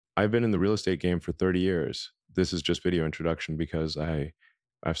I've been in the real estate game for 30 years. This is just video introduction because I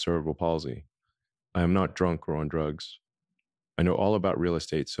have cerebral palsy. I am not drunk or on drugs. I know all about real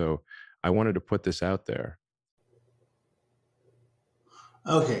estate, so I wanted to put this out there.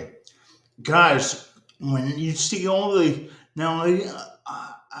 Okay, guys, when you see all the now,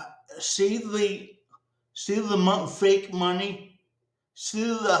 see fake money, see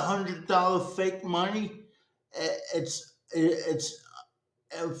the $100 fake money. It's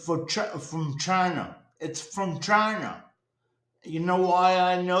from China. It's from China. You know why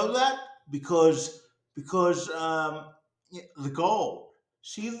I know that? Because the gold.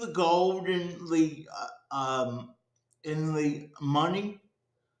 See the gold in the money.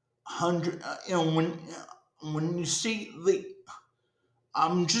 Hundred. When you see the.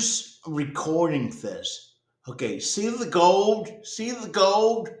 I'm just recording this. Okay. See the gold. See the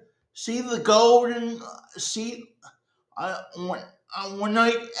gold. See the gold and see. When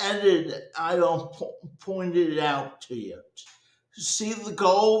I edit it, I don't point it out to you. See the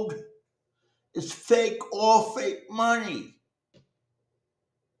gold? It's fake, all fake money.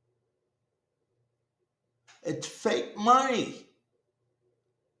 It's fake money.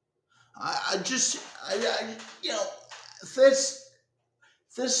 You know, this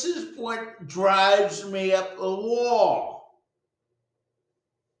this is what drives me up the wall.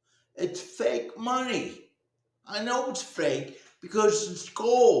 It's fake money. I know it's fake because it's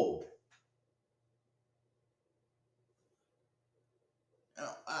gold.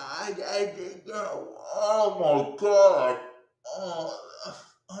 Oh my God. Oh,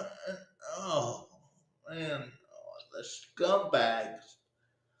 oh man, the scumbags,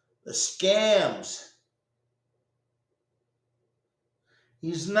 the scams.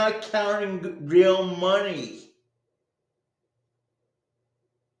 He's not counting real money.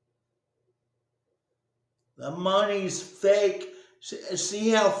 The money's fake. See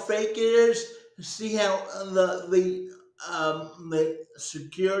how fake it is. See how the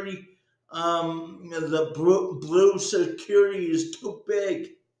security the blue security is too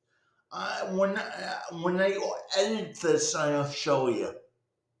big. When I edit this, I'll show you.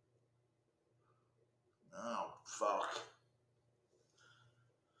 Oh fuck.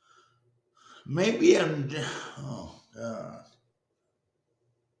 Maybe I'm. Oh god.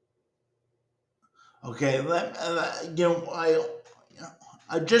 Okay.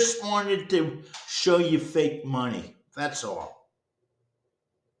 I just wanted to show you fake money. That's all.